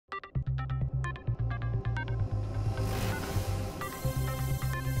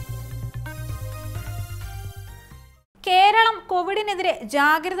കോവിഡിനെതിരെ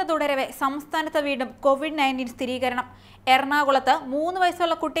ജാഗ്രത തുടരവെ സംസ്ഥാനത്ത് വീണ്ടും കോവിഡ്-19 സ്ഥിരീകരണം. എറണാകുളത്ത് 3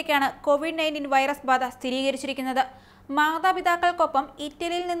 വയസ്സുള്ള കുട്ടിക്കാണ് കോവിഡ്-19 വൈറസ് ബാധ സ്ഥിരീകരിച്ചിരിക്കുന്നത്. മാതാപിതാക്കൾക്കൊപ്പം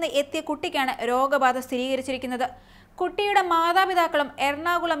ഇറ്റലിയിൽ നിന്ന് എത്തിയ കുട്ടിക്കാണ് രോഗബാധ സ്ഥിരീകരിച്ചിരിക്കുന്നത്. കുട്ടിയുടെ മാതാപിതാക്കളും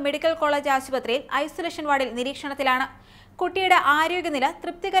എറണാകുളം മെഡിക്കൽ കോളേജ് ആശുപത്രിയിൽ ഐസൊലേഷൻ വാർഡിൽ നിരീക്ഷണത്തിലാണ്. കുട്ടിയുടെ ആരോഗ്യനില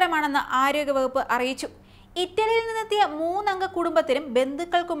തൃപ്തികരമാണെന്ന് ആരോഗ്യവകുപ്പ് അറിയിച്ചു. ഇറ്റലിയിൽ നിന്നെത്തിയ 3 അംഗ കുടുംബത്തിനും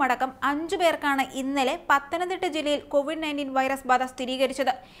ബന്ധുക്കൾക്കുമടക്കം 5 പേർക്കാണ് ഇന്നലെ പത്തനംതിട്ട ജില്ലയിൽ കോവിഡ്-19 വൈറസ് ബാധ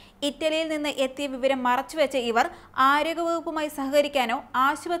സ്ഥിരീകരിച്ചത്. ഇറ്റലിയിൽ നിന്ന് എത്തിയ വിവരം മറച്ചുവെച്ച് ഇവർ ആരോഗ്യവകുപ്പുമായി സഹകരിക്കാനോ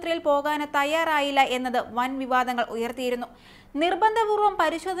ആശുപത്രിയിൽ പോകാനോ തയ്യാറായില്ല എന്നത് വൻ വിവാദങ്ങൾ ഉയർത്തിയിരുന്നു. നിർബന്ധപൂർവ്വം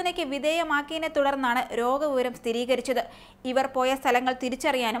പരിശോധനയ്ക്ക് വിധേയമാക്കിയതിനെ തുടർന്നാണ് രോഗവിവരം സ്ഥിരീകരിച്ചത്. ഇവർ പോയ സ്ഥലങ്ങൾ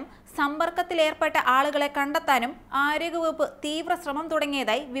തിരിച്ചറിയാനും സമ്പർക്കത്തിലേർപ്പെട്ട ആളുകളെ കണ്ടെത്താനും ആരോഗ്യവകുപ്പ് തീവ്ര ശ്രമം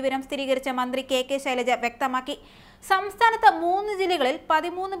തുടങ്ങിയതായി വിവരം സ്ഥിരീകരിച്ച മന്ത്രി കെ ശൈലജ വ്യക്തമാക്കി. സംസ്ഥാനത്ത് 3 ജില്ലകളിൽ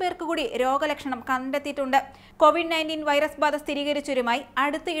 13 പേർക്ക് കൂടി രോഗലക്ഷണം കണ്ടെത്തിയിട്ടുണ്ട്. കോവിഡ്-19 വൈറസ് ബാധ സ്ഥിരീകരിച്ചവരുമായി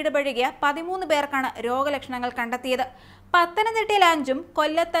അടുത്ത് ഇടപഴകിയ 13 പേർക്കാണ് രോഗലക്ഷണങ്ങൾ കണ്ടെത്തിയത്. പത്തനംതിട്ടയിൽ 5ഉം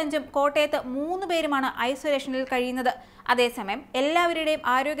കൊല്ലത്ത് 5ഉം കോട്ടയത്ത് 3 പേരുമാണ് ഐസൊലേഷനിൽ കഴിയുന്നത്. അതേസമയം എല്ലാവരുടെയും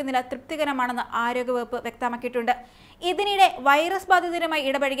ആരോഗ്യനില തൃപ്തികരമാണെന്ന് ആരോഗ്യവകുപ്പ് വ്യക്തമാക്കിയിട്ടുണ്ട്. ഇതിനിടെ വൈറസ് ബാധിതരുമായി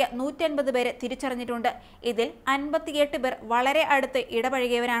ഇടപഴകിയ 150 പേരെ തിരിച്ചറിഞ്ഞിട്ടുണ്ട്. ഇതിൽ 58 പേർ വളരെ അടുത്ത്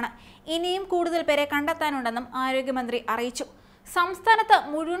ഇടപഴകിയവരാണ്. ഇനിയും കൂടുതൽ പേരെ കണ്ടെത്താനുണ്ടെന്നും ആരോഗ്യമന്ത്രി അറിയിച്ചു. സംസ്ഥാനത്ത്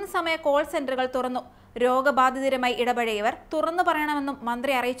മുഴുവൻ സമയ കോൾ സെന്ററുകൾ തുറന്നു. രോഗബാധിതരുമായി ഇടപഴകിയവർ തുറന്നു പറയണമെന്നും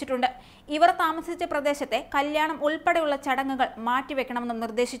മന്ത്രി അറിയിച്ചിട്ടുണ്ട്. ഇവർ താമസിച്ച പ്രദേശത്തെ കല്യാണം ഉൾപ്പെടെയുള്ള ചടങ്ങുകൾ മാറ്റിവെക്കണമെന്നും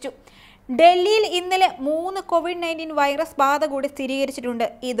നിർദ്ദേശിച്ചു. ഡൽഹിയിൽ ഇന്നലെ 3 കോവിഡ്-19 വൈറസ് ബാധ കൂടി സ്ഥിരീകരിച്ചിട്ടുണ്ട്.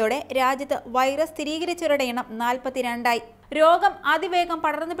 ഇതോടെ രാജ്യത്ത് വൈറസ് സ്ഥിരീകരിച്ചവരുടെ എണ്ണം 42ആയി. രോഗം അതിവേഗം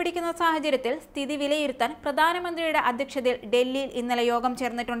പടർന്നു പിടിക്കുന്ന സാഹചര്യത്തിൽ സ്ഥിതി വിലയിരുത്താൻ പ്രധാനമന്ത്രിയുടെ അധ്യക്ഷതയിൽ ഡൽഹിയിൽ ഇന്നലെ യോഗം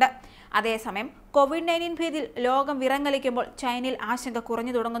ചേർന്നിട്ടുണ്ട്. അതേസമയം കോവിഡ്-19 ഭീതിയിൽ ലോകം വിറങ്ങലിക്കുമ്പോൾ ചൈനയിൽ ആശങ്ക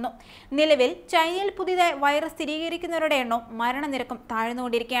കുറഞ്ഞു തുടങ്ങുന്നു. നിലവിൽ ചൈനയിൽ പുതിയതായി വൈറസ് സ്ഥിരീകരിക്കുന്നവരുടെ എണ്ണവും മരണനിരക്കും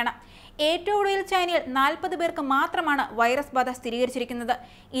താഴ്ന്നുകൊണ്ടിരിക്കുകയാണ്. ഏറ്റവും ഒടുവിൽ ചൈനയിൽ 40 പേർക്ക് മാത്രമാണ് വൈറസ് ബാധ സ്ഥിരീകരിച്ചിരിക്കുന്നത്.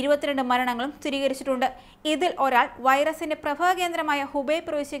 22 മരണങ്ങളും സ്ഥിരീകരിച്ചിട്ടുണ്ട്. ഇതിൽ ഒരാൾ വൈറസിന്റെ പ്രഭവ കേന്ദ്രമായ ഹുബൈ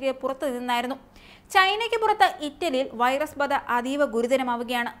പ്രവിശ്യയ്ക്ക് പുറത്തു നിന്നായിരുന്നു. ചൈനയ്ക്ക് പുറത്ത് ഇറ്റലിയിൽ വൈറസ് ബാധ അതീവ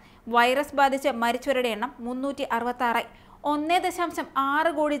ഗുരുതരമാവുകയാണ്. വൈറസ് ബാധിച്ച് മരിച്ചവരുടെ എണ്ണം 366ആയി.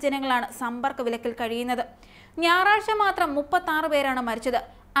 1.6 കോടി ജനങ്ങളാണ് സമ്പർക്ക വിലക്കിൽ കഴിയുന്നത്. ഞായറാഴ്ച മാത്രം 36 പേരാണ് മരിച്ചത്.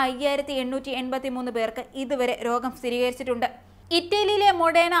 5883 പേർക്ക് ഇതുവരെ രോഗം സ്ഥിരീകരിച്ചിട്ടുണ്ട്. ഇറ്റലിയിലെ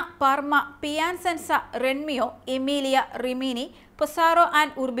മൊഡേന, പർമ, പിയാൻസെൻസ, റെൻമിയോ, Emilia, റിമിനി, പൊസാറോ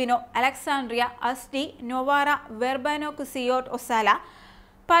and ഉർബിനോ, Alexandria, അസ്റ്റി, നൊവാറ, വെർബാനോ കുസിയോട്ട് ഒസാല,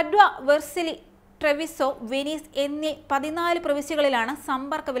 Padwa, വെർസിലി, ട്രെവിസോ, Venice എന്നീ 14 പ്രവിശ്യകളിലാണ്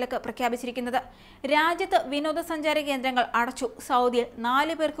സമ്പർക്ക വിലക്ക് പ്രഖ്യാപിച്ചിരിക്കുന്നത്. രാജ്യത്ത് വിനോദസഞ്ചാര കേന്ദ്രങ്ങൾ അടച്ചു. സൗദിയിൽ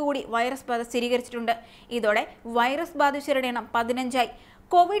 4 പേർക്ക് കൂടി വൈറസ് ബാധ സ്ഥിരീകരിച്ചിട്ടുണ്ട്. ഇതോടെ വൈറസ് ബാധിച്ചവരുടെ എണ്ണം 15ആയി.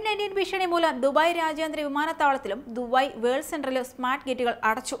 കോവിഡ്-19 ഭീഷണി മൂലം ദുബായ് രാജ്യാന്തര വിമാനത്താവളത്തിലും ദുബായ് വേൾഡ് സെന്ററിലും സ്മാർട്ട് ഗേറ്റുകൾ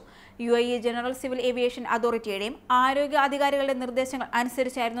അടച്ചു. UAE ജനറൽ സിവിൽ ഏവിയേഷൻ അതോറിറ്റിയുടെയും ആരോഗ്യ അധികാരികളുടെ നിർദ്ദേശങ്ങൾ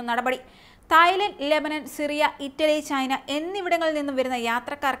അനുസരിച്ചായിരുന്നു നടപടി. Thailand, Lebanon, Syria, Italy, China എന്നിവിടങ്ങളിൽ നിന്നും വരുന്ന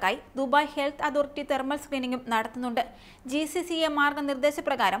യാത്രക്കാർക്കായി ദുബായ് ഹെൽത്ത് അതോറിറ്റി തെർമൽ സ്ക്രീനിംഗും നടത്തുന്നുണ്ട്. GCCA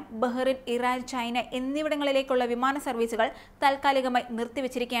മാർഗനിർദ്ദേശപ്രകാരം ബഹ്റിൻ, ഇറാൻ, ചൈന എന്നിവിടങ്ങളിലേക്കുള്ള വിമാന സർവീസുകൾ താൽക്കാലികമായി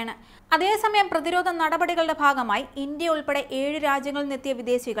നിർത്തിവച്ചിരിക്കുകയാണ്. അതേസമയം പ്രതിരോധ നടപടികളുടെ ഭാഗമായി ഇന്ത്യ ഉൾപ്പെടെ 7 രാജ്യങ്ങളിൽ നിന്നെത്തിയ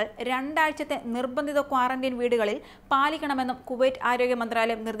വിദേശികൾ 2 ആഴ്ചത്തെ നിർബന്ധിത ക്വാറന്റൈൻ വീടുകളിൽ പാലിക്കണമെന്നും കുവൈറ്റ് ആരോഗ്യ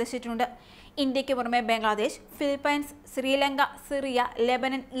മന്ത്രാലയം നിർദ്ദേശിച്ചിട്ടുണ്ട്. ഇന്ത്യയ്ക്ക് പുറമെ Bangladesh, Philippines, Sri Lanka, Syria,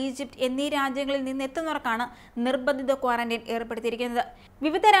 Lebanon, Egypt എന്നീ രാജ്യങ്ങളിൽ നിന്നെത്തുന്നവർക്കാണ് നിർബന്ധിത ക്വാറന്റൈൻ ഏർപ്പെടുത്തിയിരിക്കുന്നത്.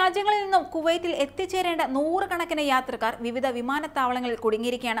 വിവിധ രാജ്യങ്ങളിൽ നിന്നും കുവൈറ്റിൽ എത്തിച്ചേരേണ്ട 100 കണക്കിന് യാത്രക്കാർ വിവിധ വിമാനത്താവളങ്ങളിൽ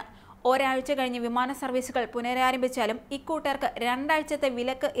കുടുങ്ങിയിരിക്കുകയാണ്. ഒരാഴ്ച കഴിഞ്ഞ് വിമാന സർവീസുകൾ പുനരാരംഭിച്ചാലും ഇക്കൂട്ടർക്ക് 2 ആഴ്ചത്തെ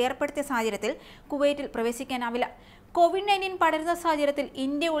വിലക്ക് ഏർപ്പെടുത്തിയ സാഹചര്യത്തിൽ കുവൈറ്റിൽ പ്രവേശിക്കാനാവില്ല. കോവിഡ്-19 പടരുന്ന സാഹചര്യത്തിൽ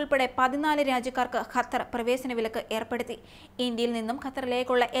ഇന്ത്യ ഉൾപ്പെടെ 14 രാജ്യക്കാർക്ക് ഖത്തർ പ്രവേശന വിലക്ക് ഏർപ്പെടുത്തി. ഇന്ത്യയിൽ നിന്നും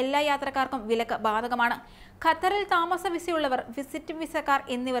ഖത്തറിലേക്കുള്ള എല്ലാ യാത്രക്കാർക്കും വിലക്ക് ബാധകമാണ്. ഖത്തറിൽ താമസ വിസയുള്ളവർ, വിസിറ്റ് വിസക്കാർ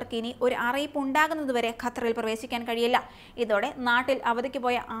എന്നിവർക്ക് ഇനി ഒരു അറിയിപ്പ് ഉണ്ടാകുന്നതുവരെ ഖത്തറിൽ പ്രവേശിക്കാൻ കഴിയില്ല. ഇതോടെ നാട്ടിൽ അവധിക്ക്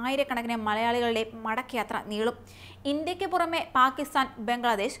പോയ ആയിരക്കണക്കിന് മലയാളികളുടെ മടക്കയാത്ര നീളും. ഇന്ത്യയ്ക്ക് പുറമെ Pakistan,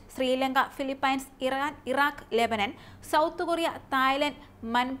 Bangladesh, Sri Lanka, Philippines, Iran, Iraq, Lebanon, south Korea, Thailand,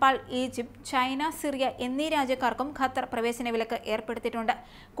 മൻപാൾ, Egypt, China, Syria എന്നീ രാജ്യക്കാർക്കും ഖത്തർ പ്രവേശന വിലക്ക് ഏർപ്പെടുത്തിയിട്ടുണ്ട്.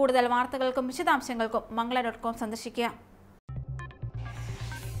 കൂടുതൽ വാർത്തകൾക്കും വിശദാംശങ്ങൾക്കും മംഗളം.com സന്ദർശിക്കുക.